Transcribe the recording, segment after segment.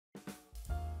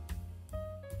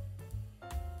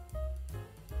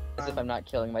As if I'm not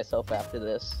killing myself after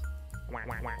this.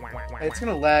 It's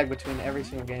gonna lag between every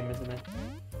single game, isn't it?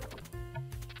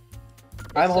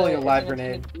 I'm holding a live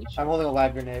grenade. I'm holding a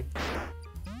live grenade.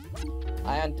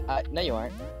 No, you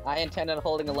aren't. I intend on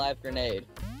holding a live grenade.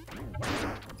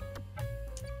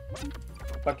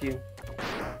 Fuck you.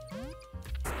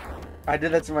 I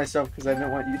did that to myself because I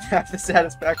didn't want you to have the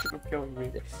satisfaction of killing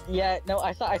me. Yeah, no,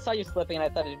 I saw you slipping, and I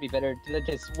thought it'd be better to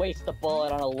just waste a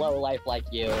bullet on a low life like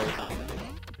you.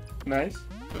 Nice.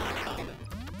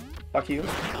 Fuck you.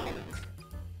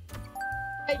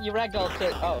 Hey, you ragdolled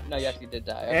shit. Oh no, you actually did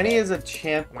die. Okay. Annie is a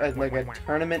champ, like a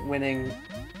tournament-winning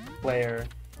player.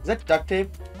 Is that duct tape?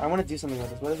 I want to do something with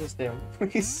this. What does this do?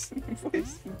 Please,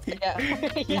 please. Yeah.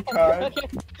 Yeah.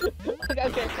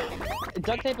 Okay.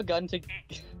 Duct tape a gun to.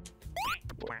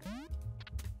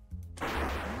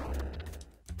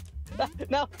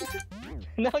 No,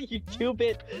 no, you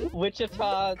 2-bit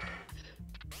Wichita.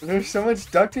 There's so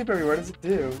much duct tape everywhere. What does it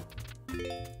do?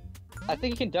 I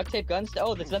think you can duct tape guns.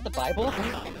 Oh, is that the Bible?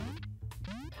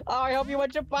 Oh, I hope you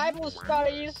went to Bible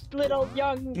studies, little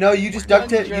young. No, you just duct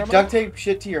tape. You duct tape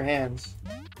shit to your hands.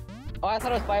 Oh, I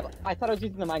thought it was Bible. I thought I was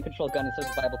using the mind control gun instead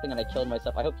of the Bible thing, and I killed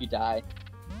myself. I hope you die.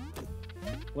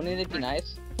 Wouldn't it be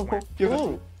nice? Give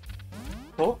it.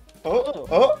 Oh!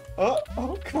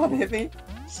 Come on, hit me.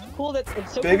 It's so cool that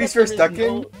it's so Baby's cool first duck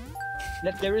game.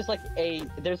 That there's like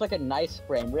a nice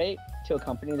frame rate to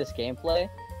accompany this gameplay,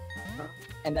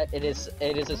 and that it is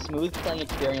a smooth playing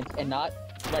experience and not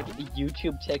like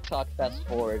YouTube, TikTok fast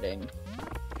forwarding.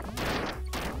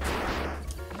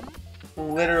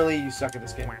 Literally, you suck at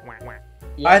this game.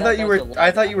 Yeah, I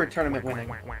thought you were tournament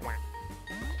winning.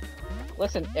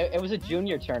 Listen, it was a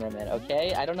junior tournament,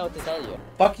 okay? I don't know what to tell you.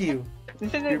 Fuck you. I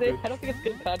don't think it's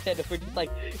good content if we're just like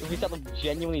if we sound like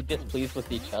genuinely displeased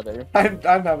with each other. I'm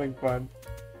having fun.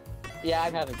 Yeah,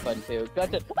 I'm having fun too.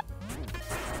 Gotcha.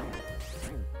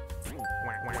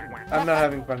 I'm not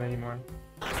having fun anymore.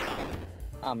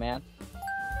 Oh man.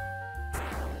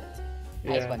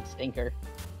 Yeah. Nice one, stinker.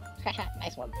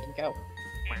 Nice one, Pinko.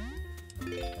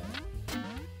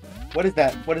 What is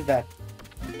that? What is that?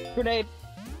 Grenade.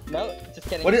 No, just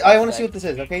kidding. I want to see what this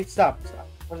is. Okay, stop.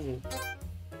 What is it?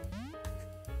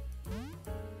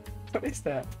 What is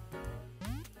that?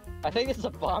 I think this is a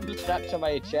bomb strapped to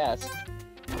my chest.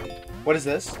 What is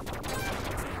this?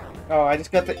 Oh, I just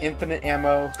got the infinite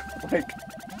ammo, like,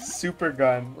 super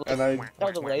gun, and I...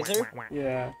 Oh, the laser?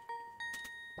 Yeah.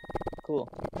 Cool.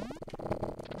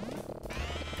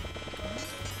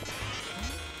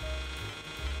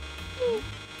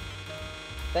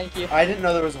 Thank you. I didn't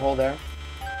know there was a hole there.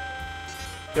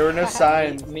 There were no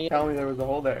signs telling me there was a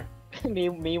hole there. me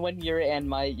when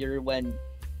when...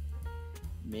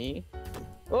 Me?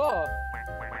 Oh!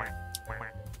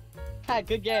 Hi,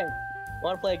 good game.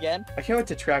 Wanna play again? I can't wait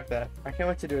to track that. I can't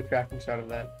wait to do a tracking shot of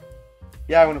that.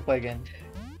 Yeah, I want to play again.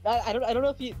 I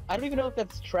don't even know if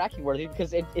that's tracking worthy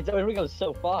because it only goes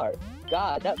so far.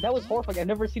 God, that was horrifying. I've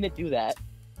never seen it do that.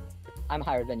 I'm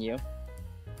higher than you.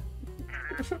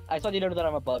 I just want you to know that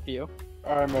I'm above you.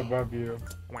 I'm above you.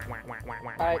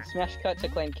 Alright, smash cut to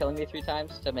Claim killing me 3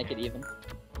 times to make it even.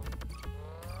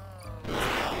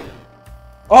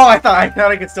 Oh, I thought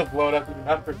I could still blow it up even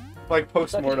after, like,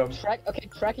 post-mortem. Okay,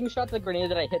 tracking shot the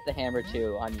grenade that I hit the hammer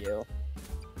to on you.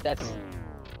 That's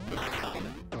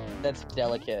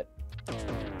delicate.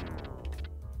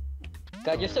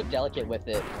 God, you're so delicate with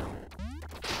it.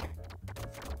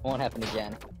 Won't happen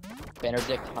again.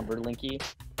 Benedict Humberlinky.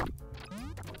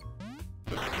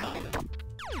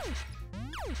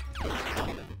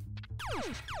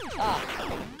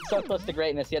 Ah! So close to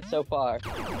greatness, yet so far.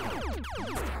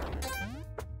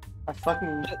 I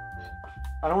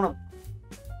don't wanna...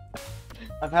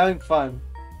 I'm having fun.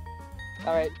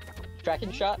 Alright,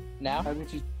 tracking shot, now. How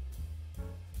did you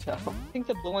tell? I think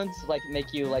the blue ones, like,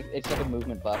 make you, like, it's like a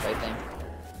movement buff, I think.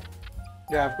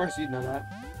 Yeah, of course you'd know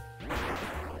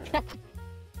that.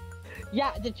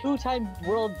 Yeah, the 2-time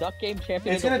world duck game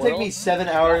champion It's gonna take me 7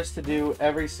 hours to do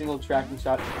every single tracking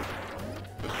shot.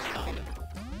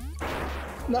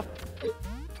 No.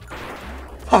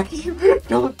 Fuck you!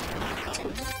 Don't!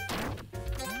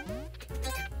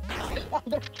 I'm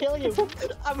gonna kill you!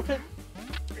 I'm gonna...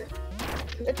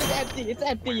 It's empty! It's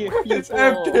empty, you It's fool.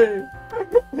 empty!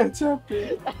 It's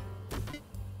empty!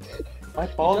 My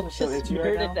balls are so itchy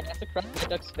right now. It has to cross the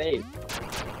duck's face.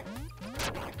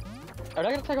 Are we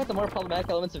not gonna talk about the more problematic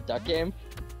elements of Duck Game?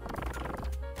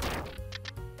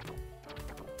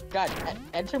 God,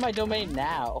 enter my domain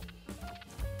now.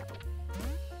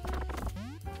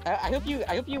 I hope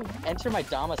you enter my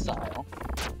domicile.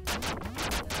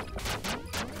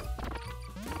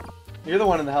 You're the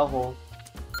one in the hellhole.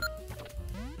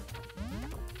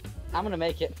 I'm gonna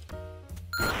make it.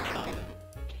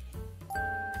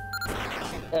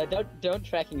 Don't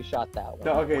tracking shot that one.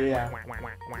 No, okay, yeah.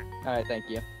 Alright, thank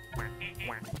you.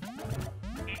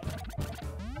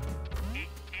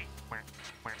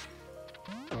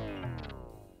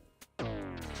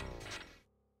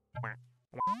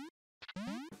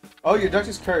 Oh, your duck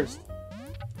is cursed.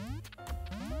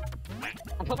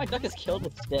 I thought my duck is killed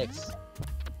with sticks.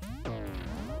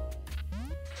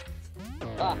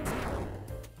 Ah.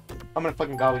 I'm gonna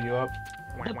fucking gobble you up.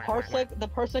 The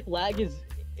parsec lag is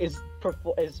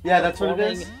Yeah, that's what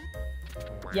it is?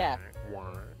 Yeah.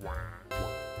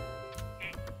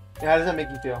 How does that make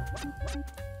you feel?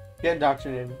 Get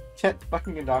indoctrinated. Get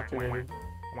fucking indoctrinated.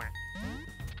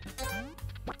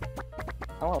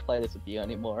 I don't want to play this with you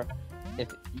anymore. If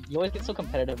you always get so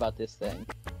competitive about this thing,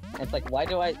 and it's like, why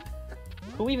do I?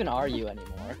 Who even are you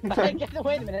anymore?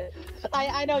 Wait a minute.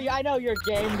 I know your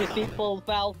game, deceitful,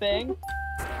 foul thing.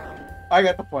 I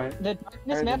got the point. The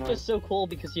darkness map's just so cool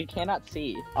because you cannot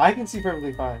see. I can see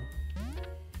perfectly fine.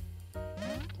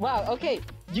 Wow. Okay.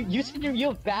 You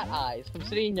have bat eyes from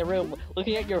sitting in your room,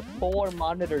 looking at your 4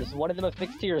 monitors. One of them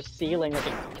affixed to your ceiling,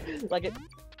 like a.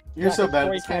 You're so bad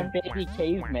at this game. Baby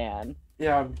caveman.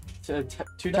 Yeah,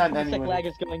 2-time Emmy winner. Lag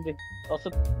is going to also.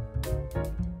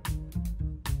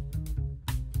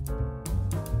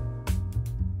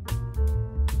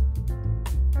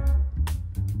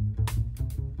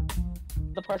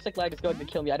 The parsec lag is going to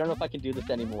kill me. I don't know if I can do this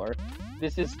anymore.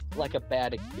 This is like a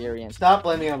bad experience. Stop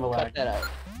blaming on the lag. Cut that out.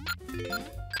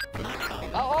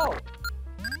 Oh!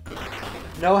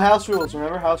 No house rules.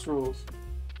 Remember house rules.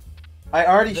 I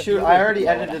already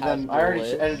edited them. I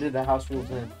already edited the house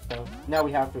rules in. So now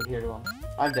we have to adhere to them.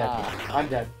 I'm dead. I'm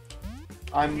dead.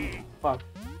 I'm fucked.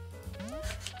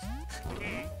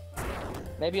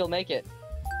 Maybe you'll make it.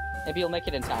 Maybe you'll make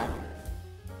it in time.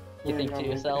 You think to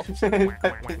yourself?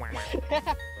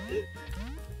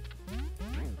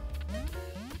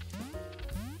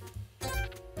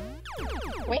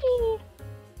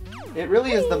 It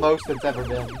really is the most it's ever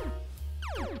been.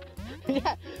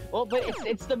 Yeah, well, but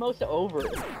it's the most over.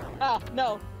 Ah,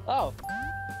 no. Oh.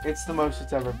 It's the most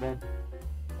it's ever been.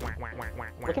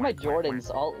 Look at my Jordans,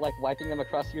 all like wiping them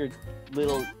across your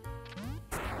little.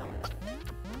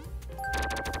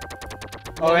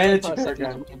 Oh, and it's your favorite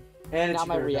gun. And not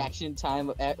my reaction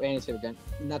time. And it's favorite gun.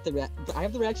 Not the. I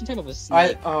have the reaction time of a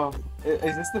snake. Oh,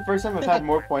 is this the first time I've had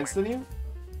more points than you?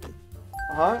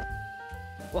 Huh?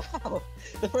 Wow,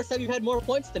 the first time you've had more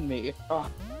points than me. Oh.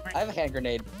 I have a hand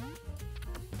grenade.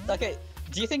 Okay,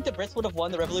 do you think the Brits would have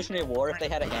won the Revolutionary War if they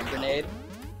had a hand grenade?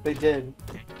 They did.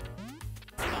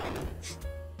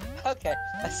 Okay,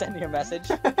 I sent you a message.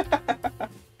 Did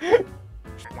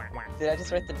I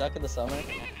just write the duck in the summer?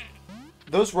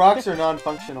 Those rocks are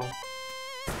non-functional.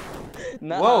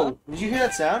 Whoa, did you hear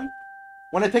that sound?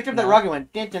 When I picked up that rock, it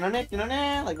went like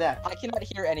that. I cannot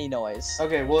hear any noise.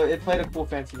 Okay, well, it played a cool,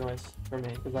 fancy noise for me,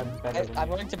 because I'm better than I'm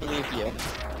you. willing to believe you.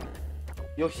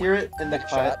 You'll hear it in the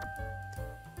Next cut. shot.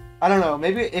 I don't know,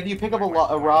 maybe if you pick up a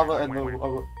lava and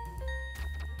the...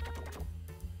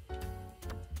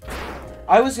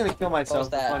 I was gonna kill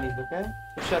myself for funnies, okay?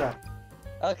 So shut up.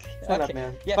 Okay. Shut up,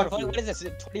 man. Yeah, Fuck what is this?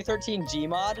 2013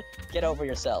 Gmod? Get over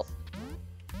yourself.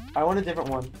 I want a different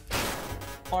one.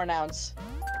 Or an ounce.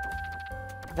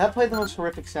 That played the most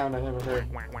horrific sound I've ever heard.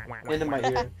 Into my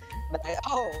ear.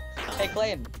 Oh! Hey,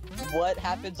 Clayton, what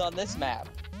happens on this map?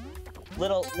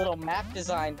 Little map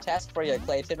design test for you,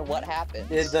 Clayton. What happens?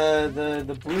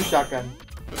 The blue shotgun.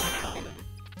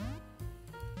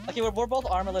 Okay, we're both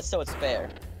armorless, so it's fair.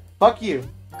 Fuck you.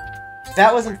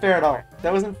 That wasn't fair at all.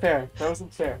 That wasn't fair. That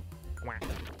wasn't fair.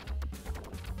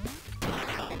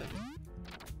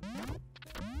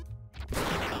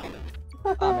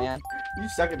 Oh man. You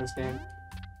suck at this game.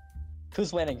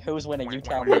 Who's winning? Who's winning? You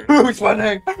tell me. Who's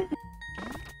winning?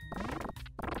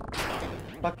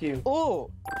 Fuck you. Ooh!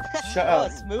 Shut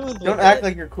up. Smooth. Don't act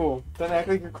like you're cool. Don't act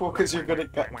like you're cool because you're good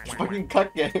at fucking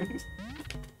cut games.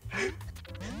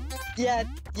 Yeah,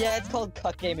 it's called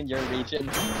cut game in your region.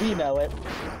 We know it.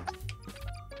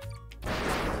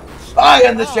 I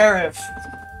am the sheriff!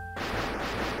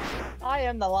 I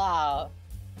am the law.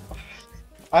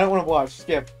 I don't want to watch.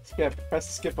 Skip. Skip. Press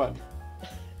the skip button.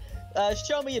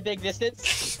 Show me a big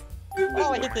distance.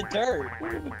 Oh, I hit the dirt.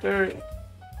 The dirt.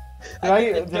 What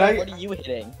are you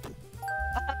hitting?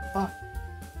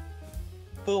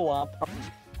 Boo womp.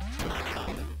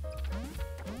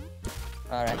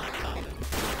 Alright.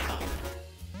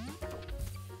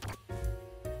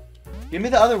 Give me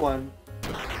the other one.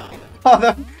 Oh,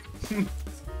 that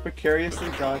precariously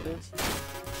dodges.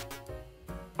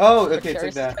 Oh, okay,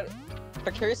 take that.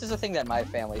 Precarious is a thing that my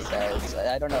family says.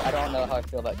 I don't know how I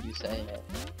feel about you saying it.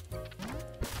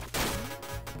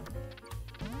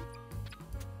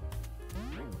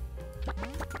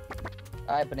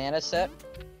 Alright, banana set.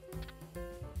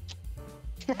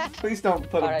 Please don't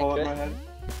put a bullet in my head.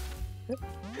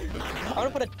 I'm gonna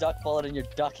put a duck bullet in your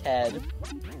duck head.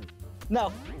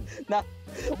 No. No.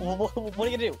 What are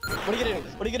you gonna do? What are you gonna do?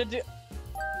 What are you gonna do?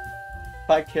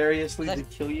 Vicariously to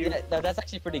kill you? Yeah, no, that's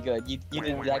actually pretty good. You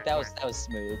did like that was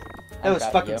smooth. That was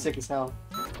fucking sick as hell.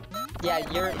 Yeah,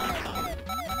 you're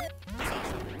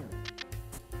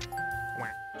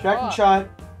Tracking shot.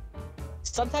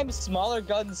 Sometimes smaller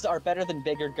guns are better than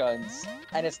bigger guns,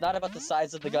 and it's not about the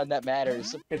size of the gun that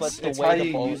matters, but the way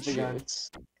the bullet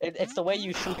shoots. It's the way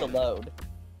you shoot the load.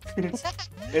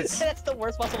 That's the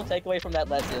worst possible takeaway from that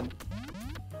lesson.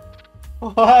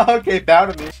 Okay, bow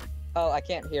to me. Oh, I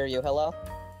can't hear you. Hello?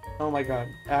 Oh my god.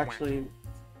 Actually...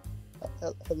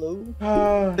 Hello?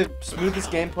 The smoothest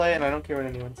gameplay, and I don't care what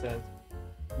anyone says.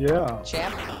 Yeah.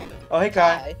 Champ? Oh, hey,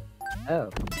 Kai. Oh.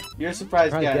 You're a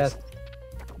surprise guest.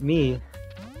 Me?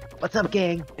 What's up,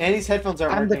 gang? Andy's headphones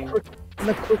aren't working. I'm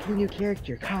the quickly new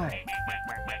character, Kai.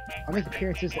 I'll make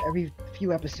appearances every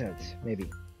few episodes,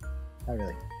 maybe. Not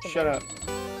really. Shut up.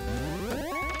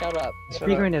 Shut up.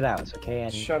 Figuring it out, okay?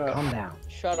 And Shut up. calm down.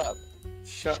 Shut up.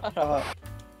 Shut up.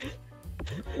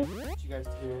 You guys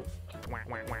do it.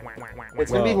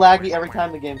 It's gonna be laggy every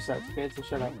time the game starts, okay? So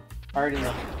shut up. I already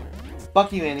know.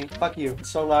 Fuck you, Annie. Fuck you. It's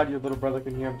so loud your little brother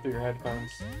can hear him through your headphones.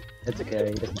 It's okay,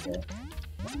 he doesn't care.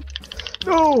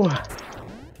 No!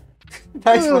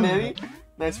 Nice one, Annie.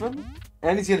 Nice one.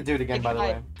 Annie's gonna do it again, by the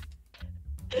way.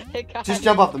 Hey, Kai. Just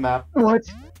jump off the map. What?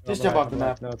 Just jump off the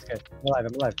map. No, it's good. I'm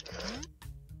alive.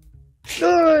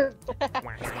 No!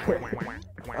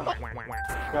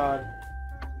 God.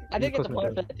 I didn't get the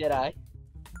point for that, did I?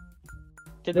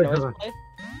 Did the Wait, noise hold play?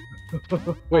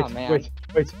 Wait, Oh, man.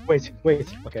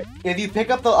 wait. Okay. If you pick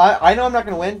up the... I know I'm not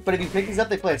gonna win, but if you pick these up,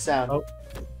 they play a sound. Oh.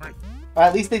 Or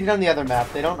at least they did on the other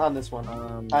map. They don't on this one.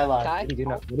 I lied. Kai? What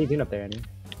are you doing up there, Annie?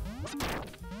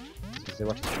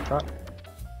 Watch the shot.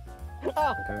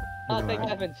 Oh! Okay. Thank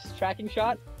heavens. Tracking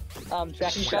shot?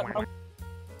 Tracking shot?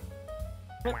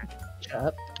 Shut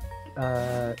up.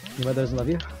 Your mother doesn't love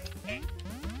you?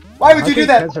 Why would you do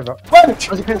that? What?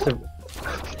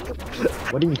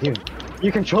 What are you doing?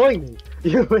 You're controlling me!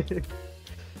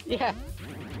 Yeah.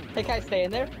 Hey, Kai, stay in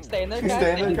there. Stay in there, You Kai.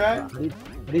 stay in there, Kai? How do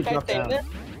you Kai, drop stay in down? there.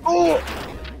 Oh!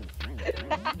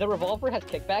 The revolver has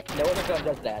kickback. No other gun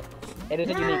does that. It is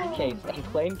a unique case. And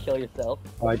claim kill yourself.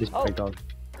 Oh, I just Oh. break dog.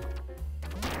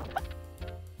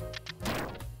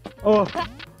 Oh!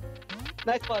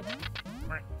 Nice one.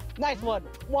 Nice one.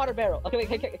 Water barrel. Okay,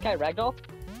 wait, Kai, ragdoll?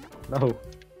 No.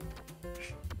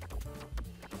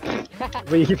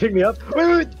 Wait, you can pick me up?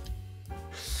 Wait!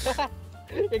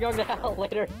 You're going to hell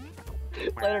later.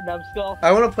 Later, numbskull.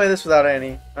 I want to play this without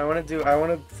Annie. I want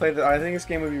to play I think this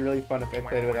game would be really fun if I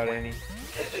played it without Annie.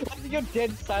 You're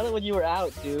dead silent when you were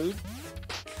out, dude.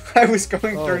 I was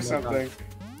going Oh through my something.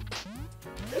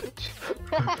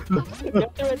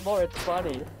 Get through it more, it's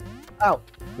funny. Ow!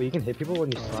 Wait, you can hit people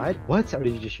when you slide? What? Or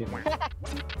did you just shoot me?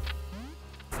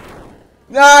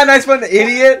 Ah, nice one,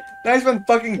 idiot! Nice one,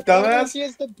 fucking dumbass! He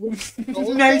has the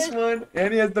Nice goldfish? one!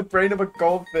 Annie has the brain of a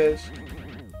goldfish.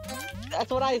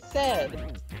 That's what I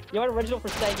said. You weren't original for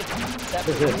saying it. What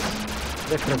is this?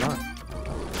 They put him on.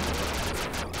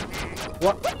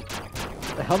 What?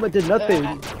 The helmet did nothing!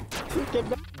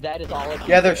 That is all it can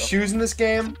Yeah, there's do. shoes in this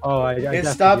game. Oh, I It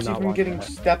definitely stops do you not from want getting that.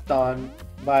 stepped on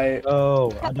by...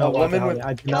 Oh, I don't want the woman with- helmet.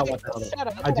 I do not want the helmet. Shut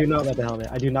up. I do not want the helmet.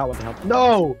 I do not want the helmet.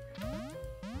 No!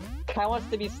 Kai wants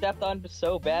to be stepped on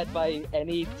so bad by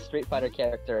any Street Fighter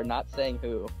character, not saying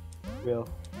who. Real.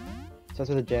 Starts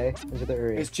with a J. Ends with a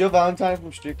Uri. Is Jill Valentine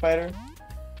from Street Fighter?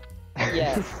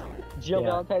 Yes. Jill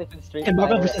Yeah. Valentine is in Street And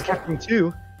Fighter. Marvel vs. Capcom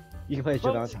 2. You can play as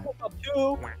Jill Valentine.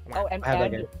 Oh, and I have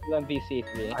that game. UMVC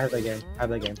 3. I have that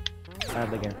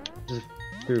game. Just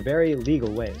through very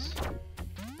legal ways.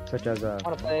 Such as, I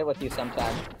want to play it with you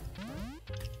sometime.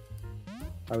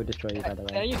 I would destroy you by the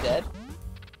Are way. you dead?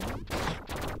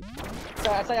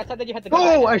 Sorry, I said that you had to go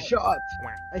Oh, back. I shot!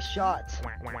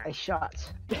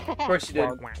 Of course you did.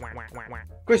 Of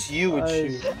course you would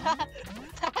shoot.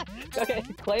 Okay,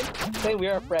 claim we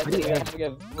are friends. What do you We aim? have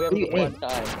a do you one aim?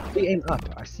 time. You aim up.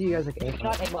 I see you guys like aim You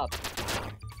cannot up. aim up.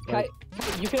 Kai,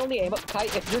 you can only aim up. Kai,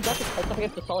 if your duck is pressed up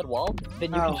against a solid wall,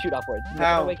 then you How? can shoot upwards. No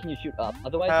How? other way can you shoot up.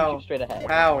 Otherwise, How? you shoot straight ahead.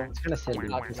 How? It's kinda silly.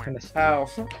 It's kinda silly. How?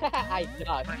 I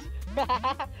ducked.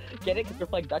 Get it? Because we're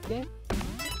playing duck game?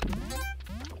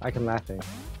 I can laugh it.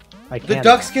 I The can't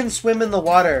ducks laugh. can swim in the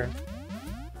water.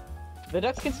 The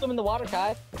ducks can swim in the water,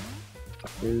 Kai.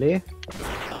 Really? I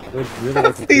would really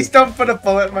like to Please don't put a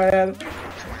bullet in my head.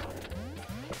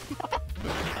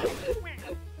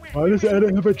 Why does Anna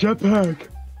have a jetpack?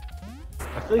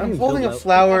 I feel like I'm you holding build a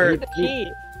flower. Key.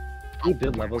 Can you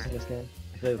build levels in this game?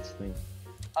 I feel like it's the thing.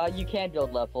 You can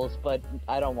build levels, but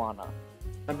I don't wanna.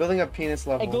 I'm building a penis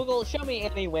level. Hey Google, show me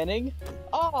Emmy winning.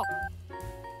 Oh!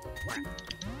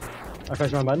 I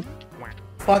press my button.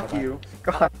 Fuck you.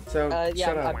 God. So Yeah,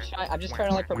 shut up. I'm just trying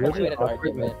to like perpetuate an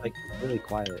argument. Like really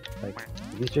quiet. Like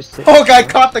he's just sitting. Oh, I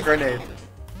caught the grenade.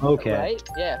 Okay. Right?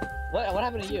 Yeah. What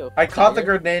happened to you? I caught the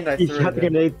grenade and I He threw shot it. the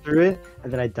grenade through it,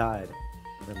 and then I died.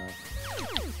 I don't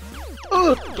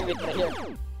know. Give me that here.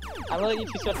 I'm gonna let you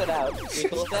two sort that out. You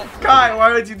cool with that? Kai,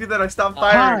 why would you do that? I stopped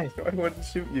firing. I wouldn't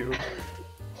shoot you.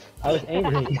 I was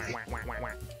angry.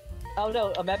 Oh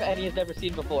no, a map Eddie has never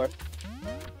seen before.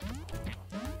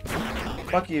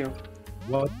 Fuck you.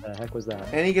 What the heck was that?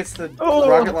 And he gets the Oh!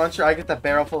 rocket launcher. I get the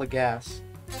barrel full of gas.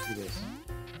 Do this.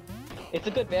 It's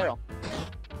a good barrel.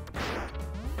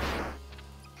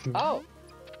 Oh!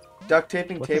 Duct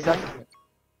taping What's table.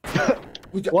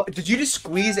 What? Did you just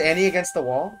squeeze Annie against the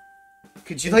wall?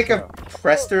 Could you like have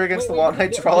pressed her against the wall and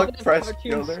wait, hydraulic wasn't it press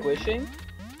cartoon killed her? squishing?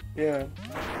 Yeah.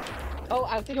 Oh,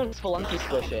 I think it was Spelunky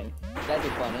squishing. That'd be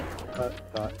funny.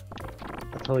 I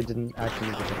totally didn't actually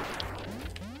do that.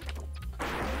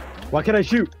 Why can't I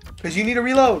shoot? Cause you need to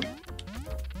reload.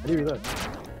 How do you reload?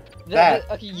 That.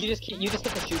 Okay, you just hit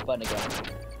the shoot button again.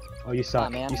 Oh, you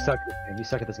suck. man. You suck at this game. You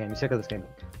suck at this game. You suck at this game.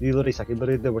 You literally suck. You're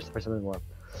literally the worst person in the world.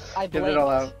 I Get blinked. it all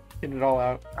out. Get it all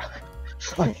out.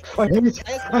 I hate it.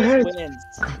 Kai's I hate always it. wins.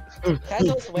 Kai's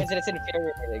always wins and it's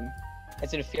inferior rating.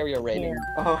 It's inferior rating.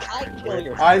 Oh, I kill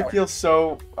your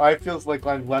I feel like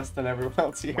I'm less than everyone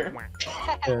else here.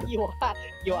 you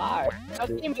are. Our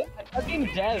team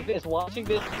Dev is watching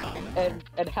this and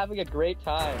having a great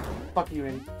time. Fuck you,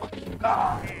 Annie.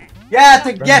 Yeah,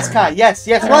 yes, Kai. Yes,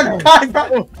 run, Kai,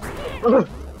 run.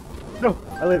 No,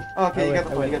 I live. Okay, you got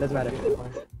the I point. win. You It got the doesn't matter.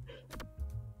 point.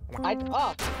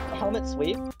 Helmet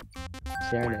sweep.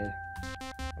 Serenade.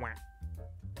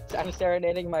 I'm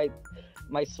serenading my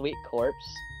sweet corpse.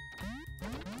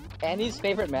 Annie's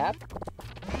favorite map.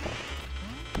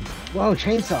 Whoa,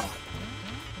 chainsaw.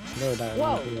 No, that.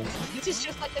 Whoa! This is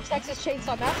just like the Texas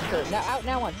Chainsaw Massacre. Now out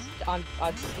now on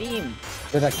Steam.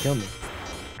 Did that kill me?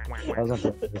 That was on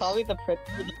purpose. Call me the prince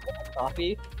of the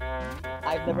coffee.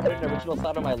 I've never heard an original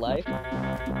sound in my life.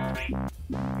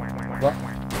 What?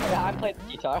 Yeah, I'm playing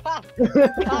the guitar. Ha!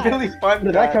 Really fun. Where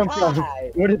did that come from?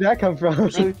 Hi. Where did that come from?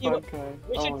 Really team fun, up- Kai.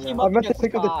 We should Oh, team no. I up meant to against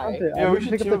pick up the Kai. trumpet. Yeah, I we meant to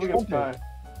should pick team up up the against trumpet. Kai.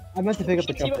 I meant to pick We up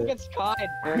the should team up trumpet. against Kai.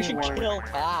 We should Warrior. kill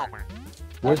Kai.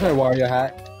 Where's my Wario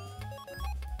hat?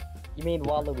 You mean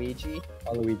Waluigi?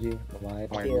 Waluigi, why?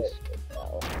 Here.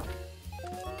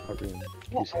 Cartoon.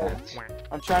 Use hats.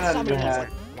 I'm trying to do that.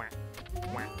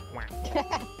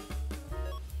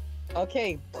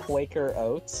 Okay, Quaker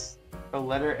Oats. The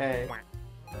letter A.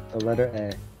 The letter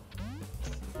A.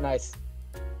 Nice.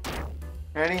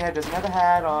 Annie doesn't have a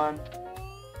hat on.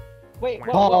 Wait,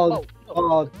 whoa, Bald. whoa.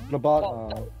 Bald. The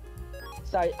bald. Oh.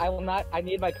 Sorry, I will not. I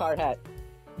need my car hat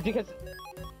because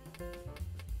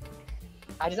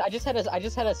I just had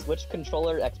a Switch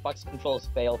controller, Xbox controls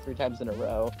fail 3 times in a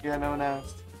row. Yeah, no one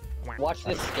asked. Watch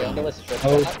this scandalous strip.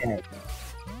 Okay.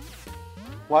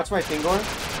 Watch my finger.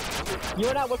 You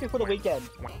are not working for the weekend.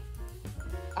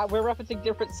 We're referencing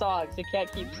different songs. You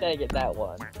can't keep saying it that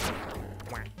one.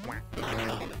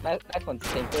 That one's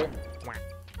Tinker.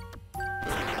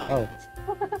 Oh.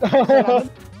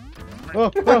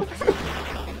 Oh, oh.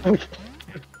 Okay. What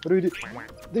do we do?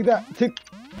 Take that. Take.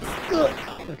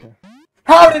 Okay.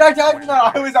 How did I die from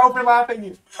that? I was overlapping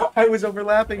you. I was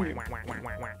overlapping you.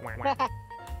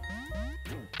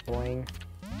 Boing.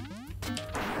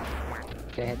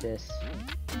 Can't hit this.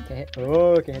 Can't hit.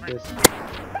 Oh, can't hit this.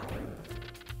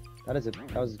 That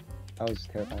was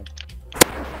terrifying.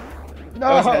 No.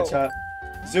 That was a headshot.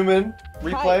 Zoom in.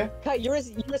 Replay. Kai, you're a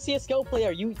CS:GO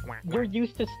player. You're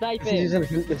used to sniping.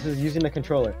 This is using the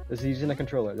controller. There's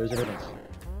a difference.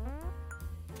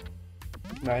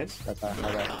 Nice. That's not how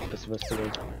that was supposed to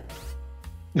work.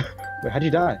 Wait, how'd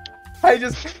you die?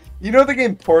 You know the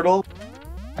game Portal?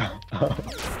 Oh.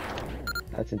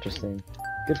 That's interesting.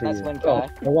 Good for Nice you. win, Oh, Kai.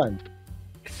 I won.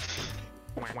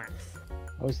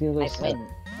 I was near those. Nice win.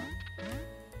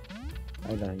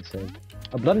 I know how you said.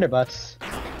 A blunderbuss.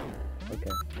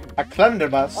 Okay. A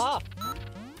Clunderbuss. Ah!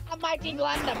 A mighty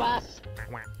blunderbuss!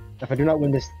 If I do not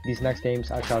win these next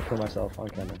games, I shall kill myself on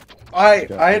camera. I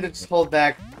had to just hold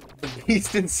back the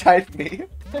beast inside me.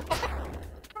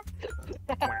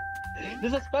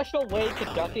 There's a special way to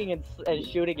ducking and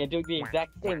shooting and doing the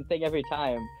exact same thing every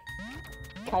time.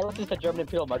 Kai listens to German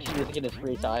Imperial Marching music in his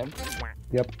free time.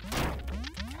 Yep.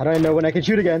 How do I know when I can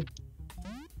shoot again?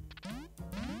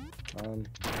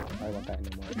 I want that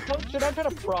anymore. Don't try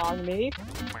to prong me.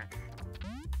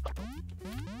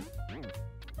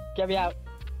 Get me out.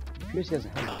 Pierce has a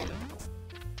helmet.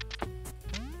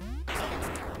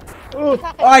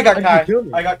 Oh, I got Kai. killed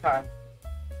me. I got Kai.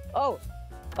 Oh.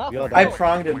 We all I died.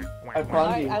 pronged him. I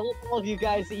pronged you. I love all of you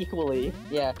guys equally.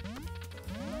 Yeah.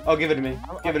 Oh, give it to me.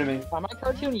 Give it to me. Are my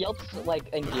cartoon yelps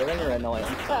like endearing or annoying?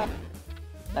 That's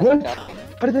What? okay.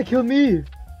 How did that kill me?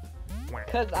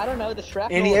 Cause I don't know the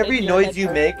shrapnel. Andy, every hits your noise head you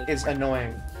make perfectly. is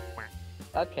annoying.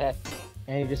 Okay.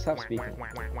 And you just stop speaking.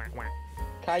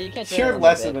 Kai, you can't do You're that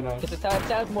lesser than us. because it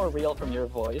sounds more real from your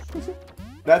voice.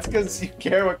 That's because you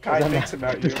care what Kai thinks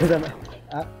about you. It's because I'm.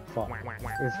 Fuck.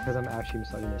 It's because I'm actually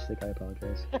misogynistic. I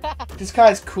apologize. This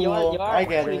Kai's cool. You are I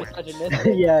get pretty it.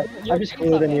 misogynistic. Yeah, You're I'm just a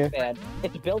cooler than Chainsaw you. Man fan.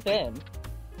 It's built in.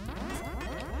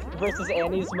 Versus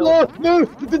Annie's No, milk. no!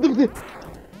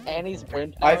 Annie's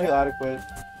brain I power. feel adequate.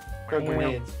 For Damn.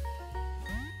 grenades.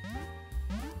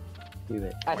 Do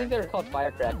it. I think they're called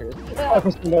firecrackers. Oh,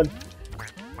 press the button.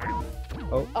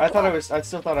 Oh, I thought I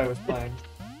still thought I was playing.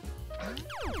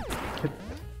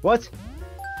 what?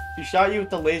 He shot you with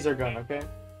the laser gun, okay?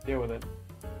 Deal with it.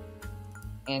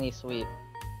 Annie sweet.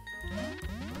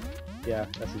 Yeah,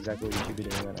 that's exactly what you should be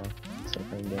doing right now. Instead of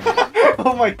playing games.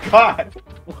 Oh my god!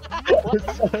 I'm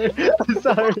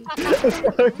sorry.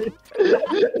 I'm sorry.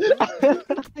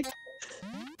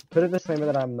 Put a disclaimer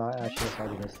that I'm not actually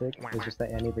misogynistic. It's just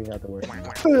that Annie brings out the word.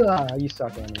 Ah, you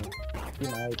suck, Annie. Be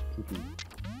my pee-pee.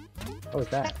 What was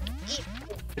that?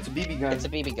 It's a BB gun. It's a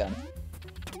BB gun.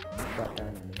 Drop down,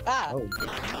 Annie. Ah! Oh.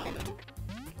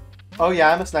 Oh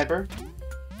yeah, I'm a sniper.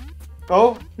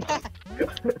 Oh!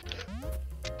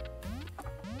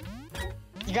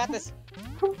 You got this.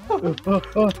 I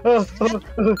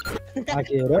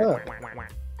get up.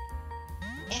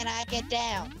 And I get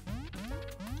down.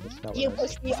 That's not You what I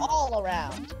push me all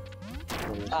around.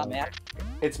 was Oh man.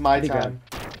 It's my BB gun. time.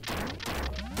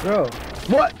 Bro,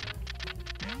 what?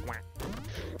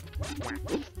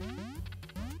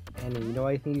 Annie, you know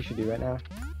what I think you should do right now?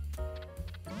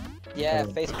 Yeah,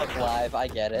 Oh. Facebook Live, I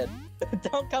get it.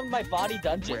 Don't come to my body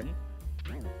dungeon.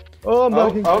 Oh, I'm Oh,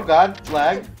 bugging. oh god,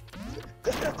 lag.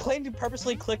 Claimed he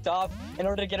purposely clicked off in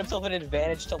order to get himself an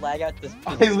advantage to lag out this.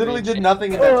 I literally did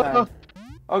nothing in that time.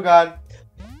 Oh god.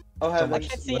 Oh I heavens.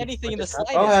 can't see anything in the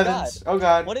slightest. Oh heavens. Oh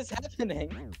god. What is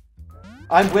happening?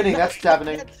 I'm winning, that's what's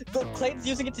happening. Clayton's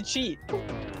using it to cheat.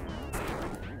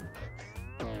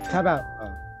 Tab out.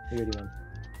 Oh, you already won.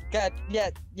 God, yeah,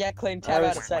 Clayton, tab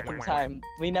out a second time.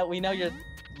 We know your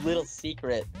little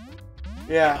secret.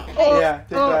 Yeah, Oh, yeah, take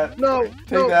that. No,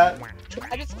 Take that.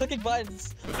 I'm just clicking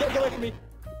buttons. Get away from me.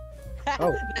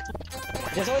 Oh.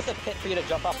 There's always a pit for you to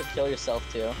jump off and kill yourself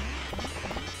too.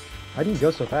 How do you go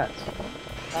so fast?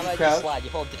 How about you Crouch. slide? You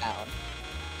hold down.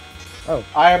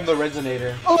 I am the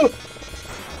resonator. Oh!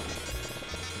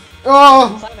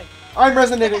 Oh! Climbing. I'm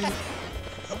resonating.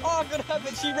 Oh, good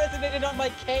heavens! She resonated on my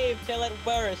cave till it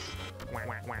burst.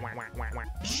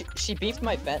 She beefed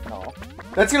my fentanyl.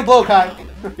 That's gonna blow, Kai.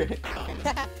 Okay.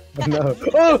 No.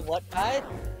 Oh! What, guy?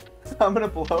 I'm gonna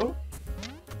blow.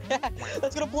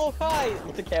 That's gonna blow high.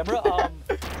 With the camera.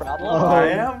 Problem. Oh. I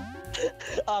am.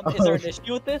 Is there an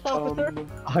issue with this, officer?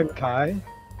 I'm Kai.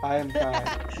 I am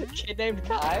Kai. Kid named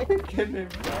Kai. Kid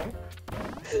named Kai.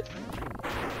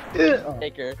 Oh.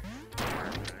 Shaker.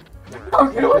 Oh,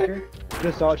 get away. Shaker? Good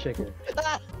assault shaker.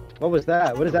 Ah! What was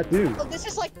that? What does that do? Oh, this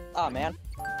is like Oh man.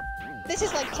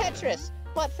 Tetris,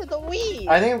 but for the Wii.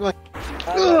 I think I'm going.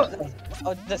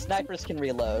 Oh, the snipers can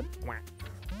reload.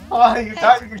 Oh, you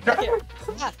got you got Here.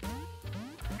 Ah,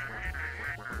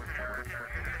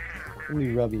 Let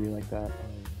me rub you like that.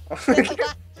 oh,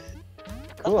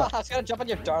 Cool. I was gonna jump on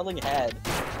your darling head.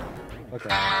 Okay.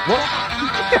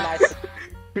 Nice.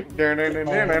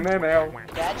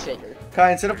 Bad shaker.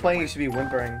 Kai, instead of playing, you should be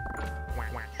whimpering.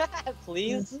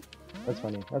 Please. That's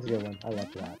funny. That's a good one. I love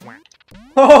that.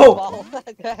 Oh! Ball.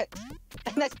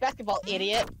 Nice basketball,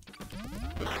 idiot.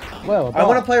 Well, I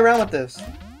want to play around with this.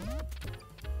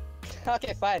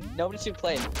 Okay, fine. Nobody should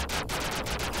play.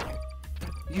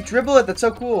 You dribble it. That's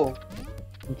so cool.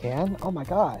 You can? Oh my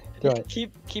god. Throw it.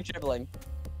 Keep dribbling.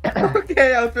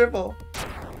 Okay, I'll dribble.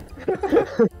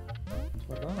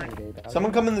 What's wrong, babe?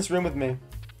 Someone come in this room with me.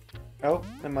 Oh,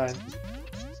 never mind.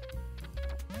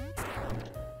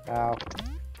 Ow.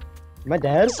 Am I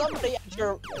dead? Somebody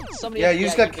Yeah, you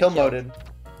just got kill killed. moded.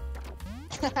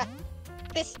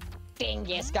 This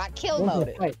dingus got kill What was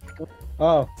moded. the fight?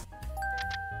 Oh.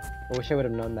 I wish I would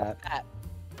have known that.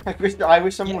 I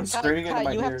wish someone Yeah, was screaming into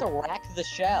my you ear. have to rack the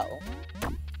shell.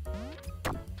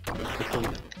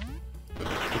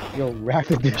 Yo, rack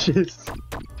the dishes.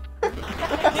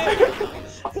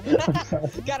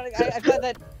 Got it. I got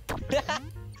that.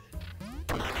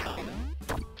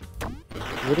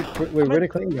 Where did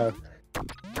Clayton go?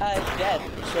 Dead.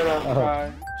 Shut up, Oh.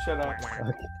 Kai. Shut up.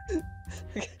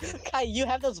 Kai, you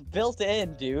have those built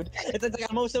in, dude. It's like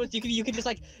almost so you can just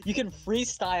like you can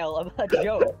freestyle a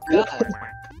joke. God.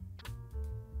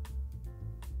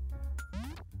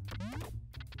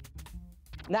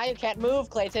 Now you can't move,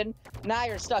 Clayton. Now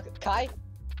you're stuck. Kai,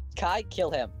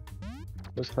 kill him.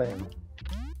 Where's Clayton?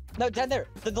 No, down there.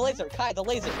 The laser. Kai, the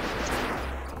laser.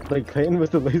 Like Clayton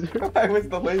with the laser? I was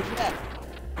the laser. Yeah.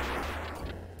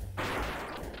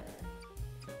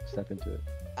 Step into it.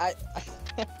 I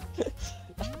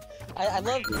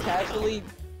love casually.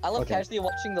 I love Okay. casually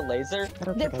watching the laser. I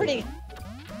don't They're think I pretty.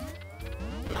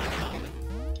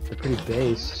 They're pretty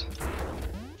based.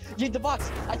 You the box.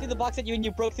 I threw the box at you and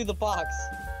you broke through the box.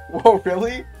 Whoa,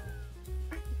 really?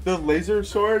 The laser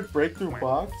sword breakthrough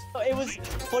box? It was the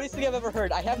funniest thing I've ever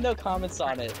heard. I have no comments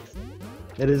on it.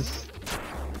 It is.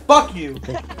 Fuck you!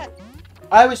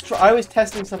 I was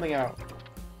testing something out.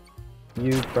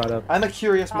 You brought up. I'm a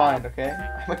curious mind, okay?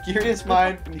 I'm a curious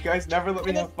mind, and you guys never let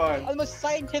me have fun. I'm the most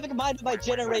scientific mind of my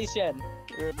generation.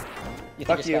 You think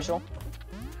Fuck you're you. special?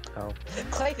 Oh.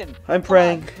 Clayton. I'm come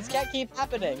praying. on, this can't keep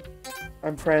happening.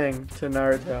 I'm praying to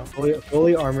Naruto.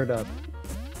 Fully armored up.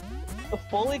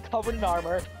 Fully covered in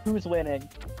armor. Who's winning?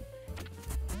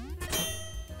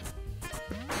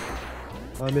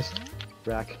 Oh, I missed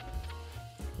rack.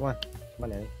 Come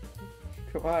on, Annie.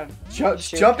 Come on. Shoot,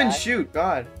 Jump and guy. shoot,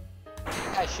 God.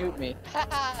 Guy, shoot me.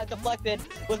 Haha, deflected.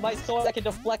 With my sword, I can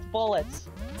deflect bullets.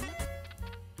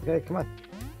 Okay, come on.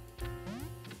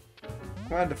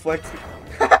 Come on, deflect.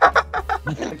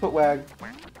 Input wag.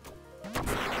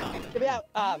 Get me out.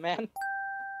 Ah, man.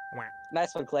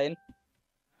 Nice one, Clayton.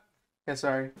 Yeah,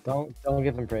 sorry. Don't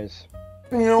give them praise.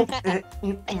 Don't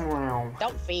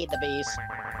feed the beast.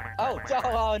 Oh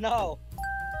no.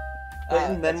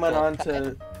 Clayton then that's went cool. on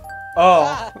to.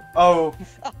 Oh, oh.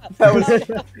 That was. Did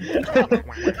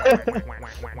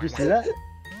you see that?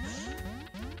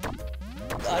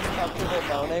 Uncomfortable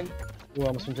moaning. We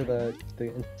almost went to the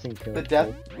instant kill. The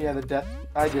death. Yeah, the death.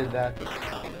 I did that.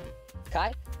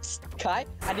 Kai,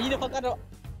 I need to fuck out of.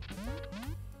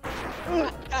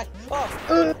 Kai,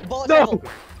 bullet no! hole.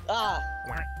 Ah,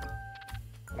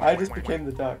 I just became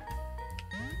the duck.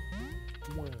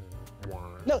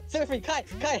 no, save me, Kai,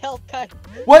 help, Kai,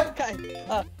 What? Kai,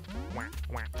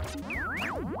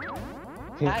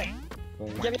 Kai,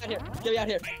 get me out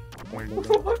here,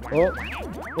 Oh!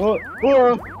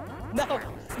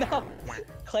 no,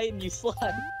 Clayton, you slut.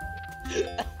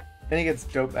 Then he gets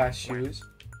dope ass shoes.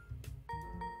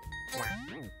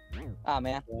 Ah,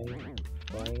 man.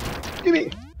 Give me!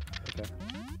 Okay.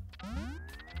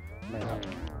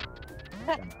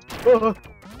 Oh!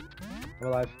 I'm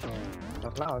alive.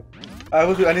 Not loud. I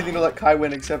will do anything to let Kai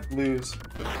win except lose.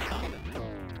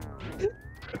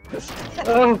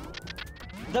 Oh!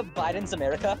 The Biden's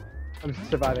America. I'm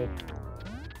surviving.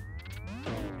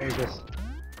 What is this?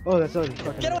 Oh, that's so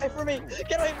fucking. Get away from me!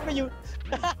 Get away from me, you!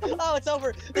 Oh, it's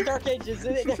over. The Dark Ages.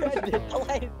 They're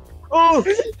delayed. Oh!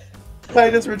 I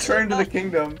just returned to the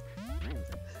kingdom.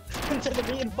 To the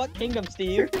meat and fuck kingdom,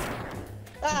 Steve.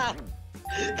 Ah!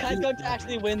 Kai's going to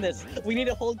actually win this. We need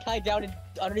to hold Kai down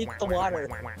underneath the water. Is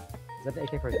that the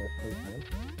AK for the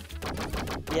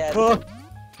Yes. Oh!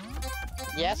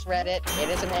 Yes, Reddit. It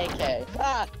is an AK.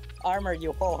 Ah! Armor,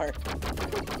 you whore.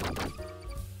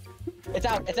 It's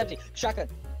out. It's empty. Shotgun.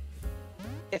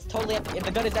 It's totally empty.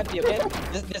 The gun is empty, okay?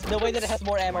 There's no way that it has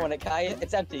more ammo in it, Kai.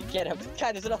 It's empty. Get him.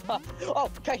 Kai, there's enough. Oh,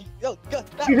 Kai. Oh, go.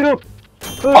 Give it up!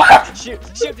 Shoot,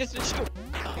 just shoot.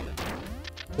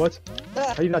 What?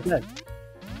 Ah, Are you not dead?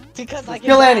 because I can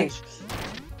Kill Annie. dodge.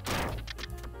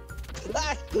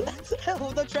 Ah,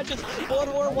 the trenches.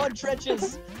 World War I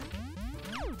trenches.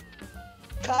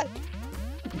 Kai,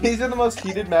 These are the most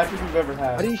heated matches we've ever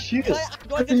How do had. you shoot Kai, it? I'm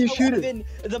How going can to you tell shoot it? Evan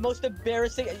the most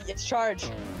embarrassing. It's charge.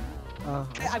 Kai,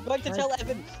 I'm going to tell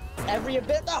Evan every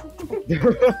bit. Oh.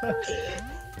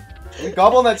 We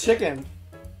gobble that chicken.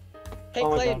 Hey, Oh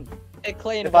my Clayton. Hey,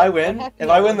 Clayton. If I what win happened the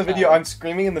that one video, time? I'm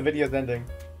screaming and the video's ending.